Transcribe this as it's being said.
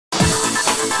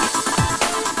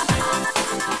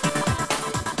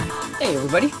Hey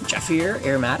everybody, Jeff here,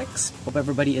 Aromatics. Hope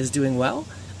everybody is doing well.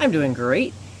 I'm doing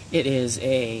great. It is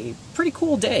a pretty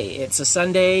cool day. It's a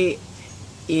Sunday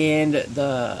and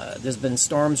there's been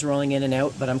storms rolling in and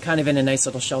out, but I'm kind of in a nice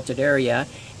little sheltered area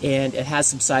and it has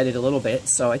subsided a little bit,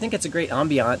 so I think it's a great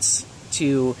ambiance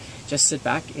to just sit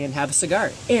back and have a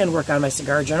cigar and work on my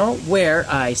cigar journal, where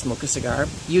I smoke a cigar,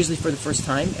 usually for the first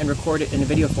time, and record it in a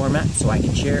video format so I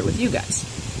can share it with you guys.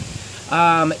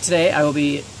 Today I will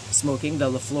be smoking the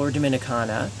Flor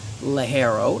Dominicana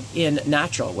Ligero in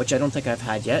natural, which I don't think I've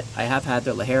had yet. I have had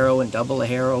the Ligero and double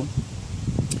Ligero,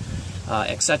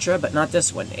 etc., but not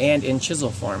this one, and in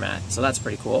chisel format, so that's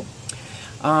pretty cool.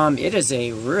 It is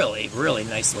a really, really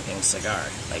nice looking cigar.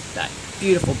 Like that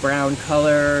beautiful brown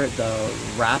color, the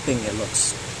wrapping, it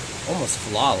looks almost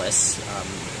flawless.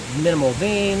 Minimal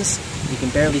veins, you can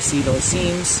barely see those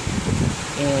seams,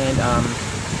 and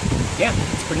yeah,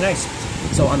 it's pretty nice.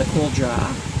 So on the cool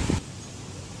draw,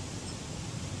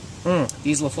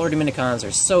 these Flor Dominicanas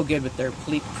are so good with their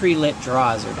pre-lit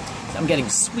draws. I'm getting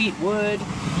sweet wood,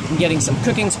 I'm getting some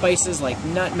cooking spices like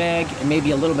nutmeg, and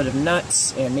maybe a little bit of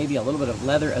nuts, and maybe a little bit of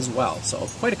leather as well. So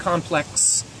quite a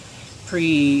complex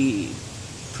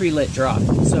pre-lit draw.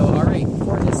 So alright,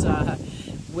 before this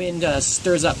wind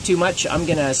stirs up too much, I'm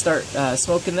going to start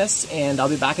smoking this, and I'll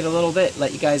be back in a little bit,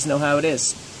 let you guys know how it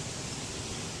is.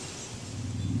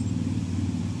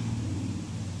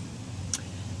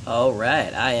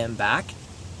 Alright, I am back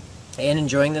and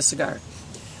enjoying this cigar.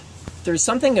 There's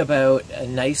something about a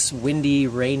nice windy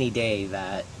rainy day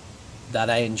that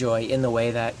I enjoy, in the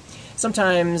way that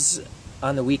sometimes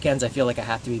on the weekends I feel like I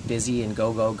have to be busy and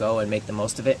go and make the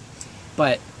most of it,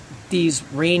 but these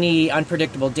rainy,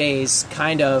 unpredictable days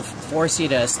kind of force you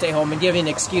to stay home and give you an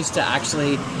excuse to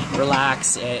actually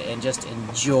relax and just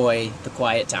enjoy the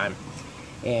quiet time.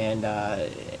 And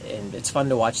it's fun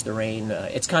to watch the rain.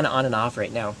 It's kind of on and off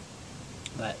right now,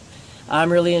 but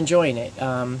I'm really enjoying it.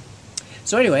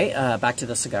 So anyway, back to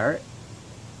the cigar.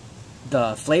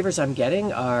 The flavors I'm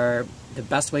getting are, the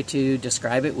best way to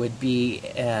describe it would be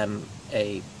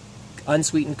a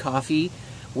unsweetened coffee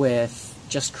with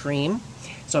just cream.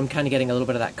 So I'm kind of getting a little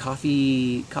bit of that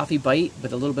coffee bite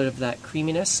with a little bit of that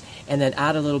creaminess, and then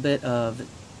add a little bit of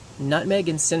nutmeg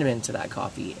and cinnamon to that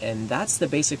coffee, and that's the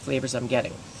basic flavors I'm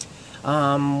getting.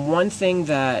 One thing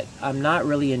that I'm not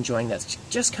really enjoying, that's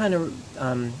just kind of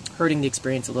hurting the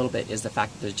experience a little bit, is the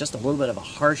fact that there's just a little bit of a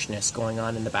harshness going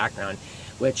on in the background,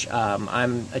 which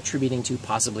I'm attributing to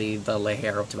possibly the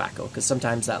Ligero tobacco, because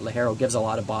sometimes that Ligero gives a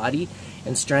lot of body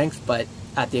and strength, but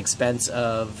at the expense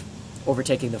of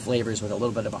overtaking the flavors with a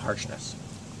little bit of a harshness.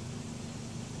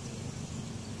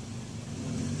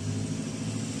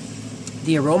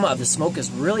 The aroma of the smoke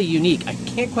is really unique. I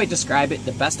can't quite describe it.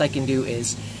 The best I can do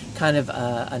is kind of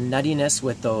a nuttiness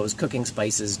with those cooking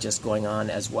spices just going on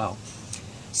as well.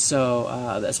 So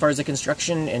as far as the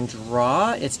construction and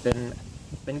draw, it's been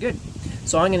good.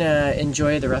 So I'm going to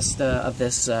enjoy the rest of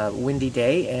this windy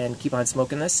day and keep on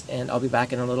smoking this, and I'll be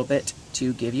back in a little bit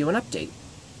to give you an update.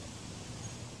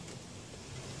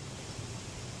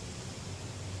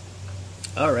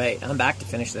 Alright, I'm back to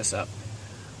finish this up.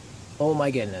 Oh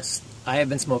my goodness. I have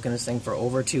been smoking this thing for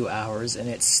over 2 hours and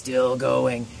it's still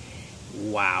going.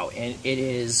 Wow, and it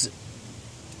is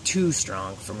too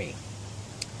strong for me.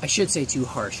 I should say too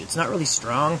harsh. It's not really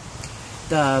strong.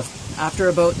 After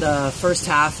about the first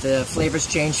half, the flavors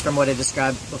changed from what I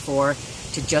described before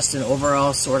to just an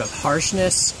overall sort of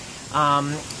harshness.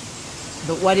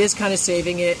 But what is kind of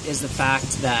saving it is the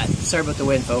fact that, sorry about the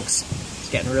wind folks,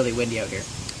 it's getting really windy out here.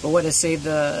 But what has saved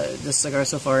the cigar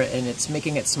so far, and it's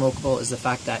making it smokable, is the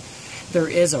fact that there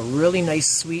is a really nice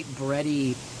sweet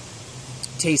bready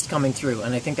taste coming through,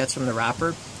 and I think that's from the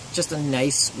wrapper. Just a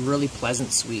nice, really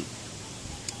pleasant sweet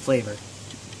flavor.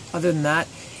 Other than that,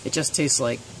 it just tastes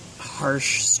like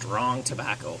harsh, strong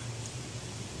tobacco.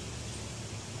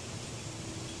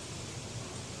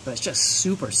 But it's just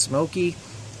super smoky.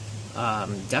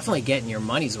 Definitely getting your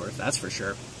money's worth, that's for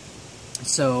sure.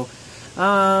 So,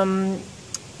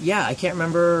 yeah, I can't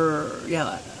remember.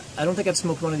 Yeah, I don't think I've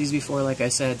smoked one of these before, like I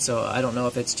said, so I don't know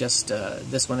if it's just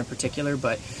this one in particular,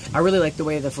 but I really like the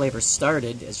way the flavor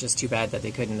started. It's just too bad that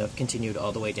they couldn't have continued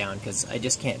all the way down, because I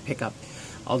just can't pick up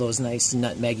all those nice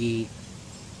nutmeggy,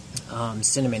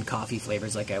 cinnamon coffee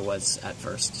flavors like I was at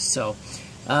first. So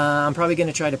I'm probably going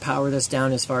to try to power this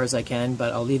down as far as I can,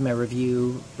 but I'll leave my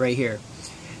review right here.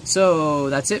 So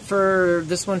that's it for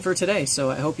this one for today.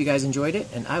 So I hope you guys enjoyed it,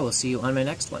 and I will see you on my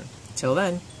next one. Till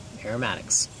then,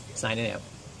 Aromatics, signing out.